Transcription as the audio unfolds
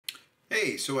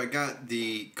Hey, so I got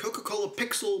the Coca-Cola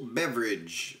Pixel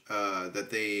beverage that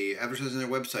they advertise on their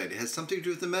website. It has something to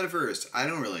do with the metaverse. I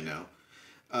don't really know.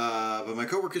 But my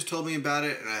coworkers told me about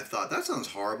it, and I thought, that sounds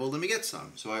horrible. Let me get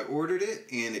some. So I ordered it,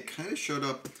 and it kind of showed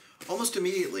up almost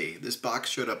immediately. This box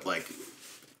showed up like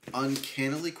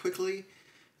uncannily quickly.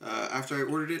 After I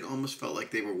ordered it, almost felt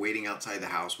like they were waiting outside the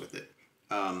house with it.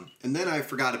 And then I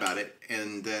forgot about it,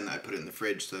 and then I put it in the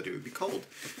fridge so that it would be cold.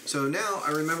 So now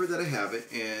I remember that I have it,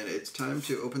 and it's time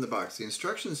to open the box. The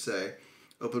instructions say,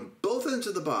 open both ends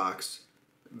of the box,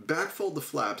 backfold the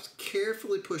flaps,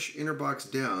 carefully push inner box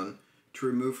down to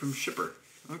remove from shipper.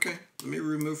 Okay, let me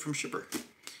remove from shipper.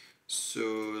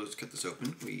 So let's cut this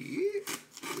open.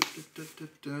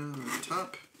 On the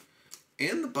top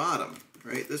and the bottom,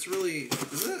 right? That's really,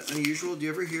 isn't that unusual? Do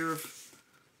you ever hear of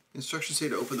instructions say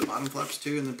to open the bottom flaps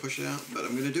too and then push it out? But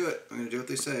I'm going to do it. I'm going to do what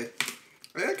they say.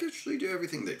 I actually do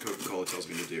everything that Coca-Cola tells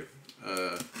me to do.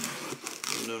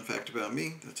 Little known fact about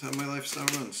me, that's how my lifestyle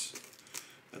runs.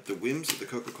 At the whims of the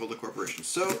Coca-Cola Corporation.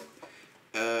 So,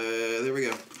 there we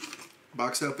go.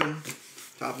 Box open,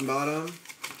 top and bottom.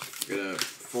 We're going to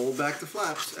fold back the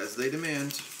flaps as they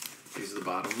demand. These are the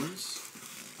bottom ones.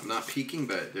 I'm not peeking,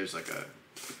 but there's like a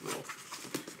little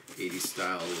 80s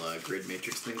style grid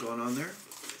matrix thing going on there.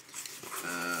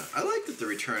 I like that the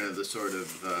return of the sort of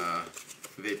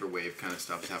vaporwave kind of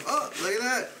stuff is happening. Oh, look at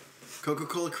that!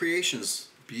 Coca-Cola Creations.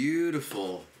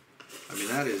 Beautiful. I mean,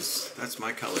 that's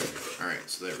my color. Alright,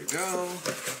 so there we go.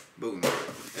 Boom.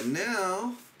 And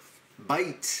now,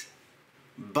 Byte.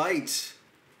 Byte.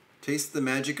 Taste the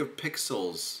magic of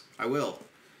pixels. I will.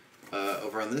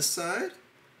 Over on this side,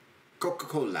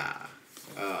 Coca-Cola.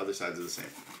 Other sides are the same.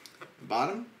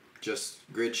 Bottom, just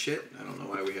grid shit. I don't know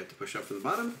why we had to push up for the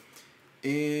bottom.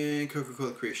 And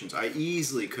Coca-Cola Creations. I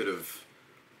easily could have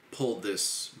pulled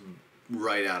this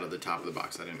right out of the top of the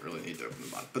box. I didn't really need to open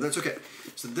the bottom, but that's okay.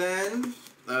 So then,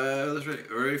 let's ready.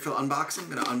 We're ready for unboxing. I'm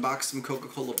gonna unbox some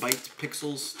Coca-Cola Byte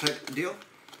Pixels type deal.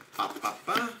 Pop, pop,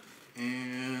 pop,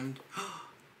 and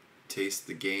taste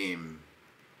the game.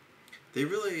 They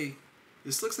really.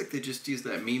 This looks like they just used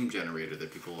that meme generator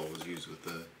that people always use with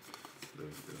the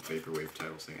vaporwave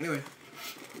titles thing. Anyway.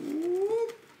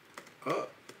 Whoop. Oh.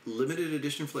 Limited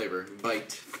edition flavor,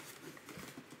 Byte.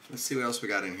 Let's see what else we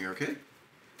got in here, okay?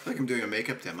 I feel like I'm doing a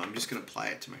makeup demo. I'm just going to apply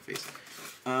it to my face.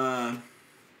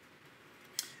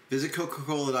 Visit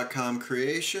Coca-Cola.com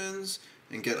Creations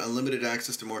and get unlimited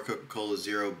access to more Coca-Cola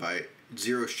Zero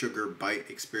Sugar Byte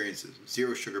experiences.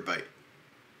 Zero Sugar Byte.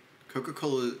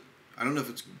 Coca-Cola, I don't know if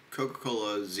it's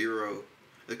Coca-Cola Zero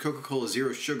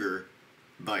Sugar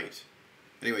Byte.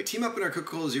 Anyway, team up in our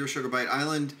Coca-Cola Zero Sugar Byte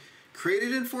Island,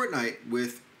 created in Fortnite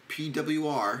with PWR,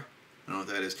 I don't know what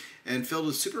that is, and filled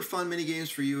with super fun mini games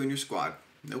for you and your squad.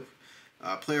 Nope.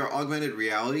 Play our augmented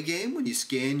reality game when you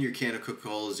scan your can of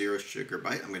Coca-Cola Zero Sugar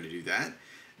Byte. I'm going to do that.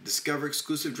 Discover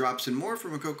exclusive drops and more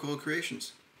from our Coca-Cola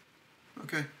Creations.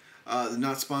 Okay.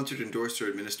 Not sponsored, endorsed, or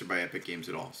administered by Epic Games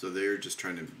at all. So they're just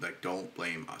trying to, like, don't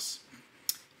blame us.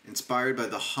 Inspired by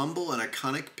the humble and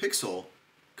iconic Pixel,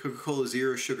 Coca-Cola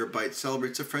Zero Sugar Byte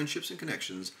celebrates the friendships and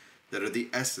connections that are the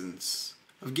essence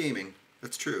of gaming.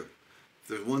 That's true. If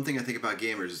there's one thing I think about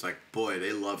gamers, it's like, boy,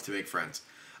 they love to make friends.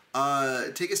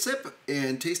 Take a sip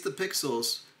and taste the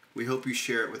pixels. We hope you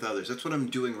share it with others. That's what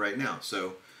I'm doing right now.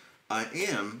 So I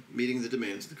am meeting the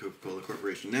demands of the Coca-Cola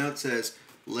Corporation. Now it says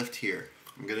lift here.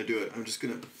 I'm going to do it. I'm just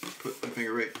going to put my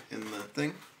finger right in the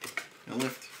thing and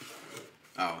lift.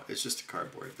 Oh, it's just a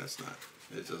cardboard. That's not.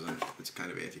 It doesn't. It's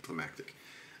kind of anticlimactic.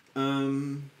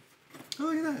 Oh,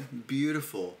 look at that.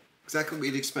 Beautiful. Exactly what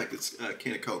you'd expect. It's a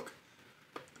can of Coke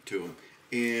to them.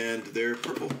 And they're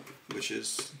purple, which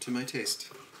is to my taste.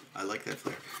 I like that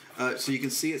flavor. So you can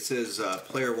see it says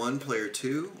player 1, player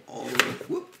 2, all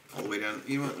the way down.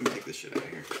 You know what? Let me take this shit out of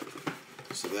here.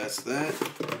 So that's that.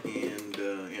 And,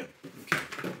 yeah.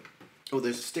 Okay. Oh,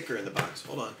 there's a sticker in the box.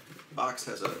 Hold on. The box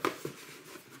has a...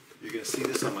 You're going to see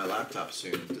this on my laptop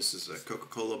soon. This is a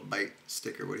Coca-Cola Byte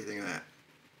sticker. What do you think of that?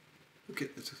 Okay.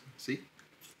 See?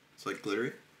 It's like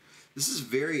glittery. This is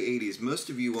very 80s. Most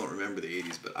of you won't remember the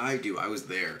 80s, but I do. I was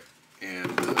there,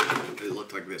 and it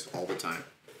looked like this all the time.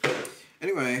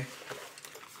 Anyway,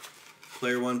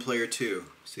 player 1, player 2.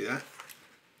 See that?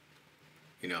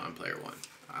 You know I'm player 1.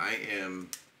 I am,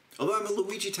 although I'm a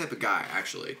Luigi type of guy,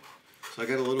 actually. So I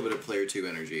got a little bit of player 2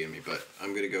 energy in me, but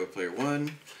I'm going to go player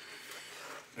 1.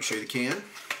 I'll show you the can.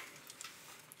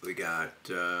 We got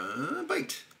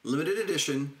Byte. Limited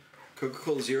edition.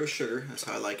 Coca-Cola Zero Sugar. That's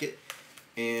how I like it.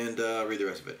 And read the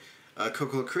rest of it.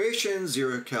 Coca-Cola Creations,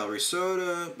 0 calorie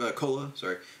soda, cola,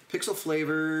 sorry. Pixel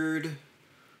flavored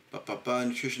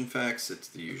Nutrition facts. It's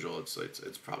the usual.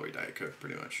 It's probably Diet Coke,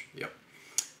 pretty much. Yep.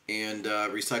 And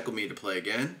recycle me to play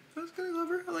again. I was gonna love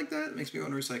her. I like that. It makes me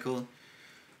want to recycle.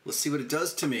 Let's see what it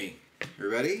does to me. You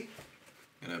ready?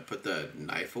 I'm gonna put the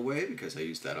knife away because I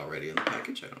used that already in the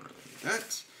package. I don't really need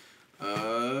that.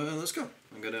 Let's go.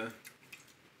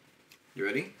 You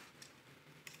ready?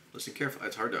 Listen carefully.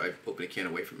 It's hard to open a can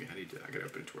away from you. How do you do that? I gotta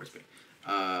open it towards me.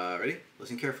 Ready?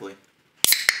 Listen carefully.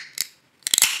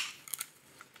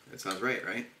 That sounds right,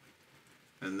 right?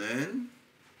 And then...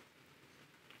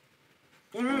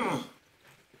 Oh,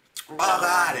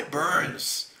 God, it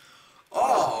burns.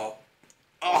 Oh.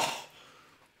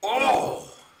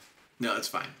 No, it's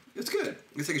fine. It's good.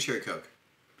 It's like a cherry Coke.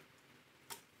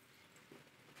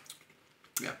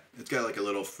 Yeah, it's got like a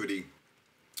little fruity,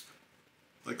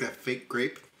 like that fake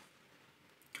grape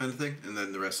kind of thing, and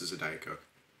then the rest is a Diet Coke.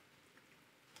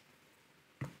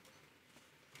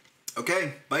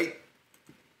 Okay, Byte.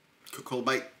 Coca-Cola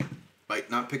Byte. Byte,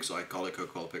 not Pixel. I call it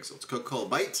Coca-Cola Pixel. It's Coca-Cola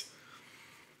Byte.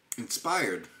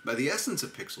 Inspired by the essence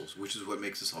of pixels, which is what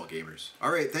makes us all gamers.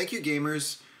 Alright, thank you,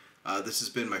 gamers. This has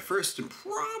been my first and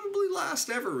probably last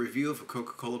ever review of a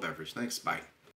Coca-Cola beverage. Thanks, bye.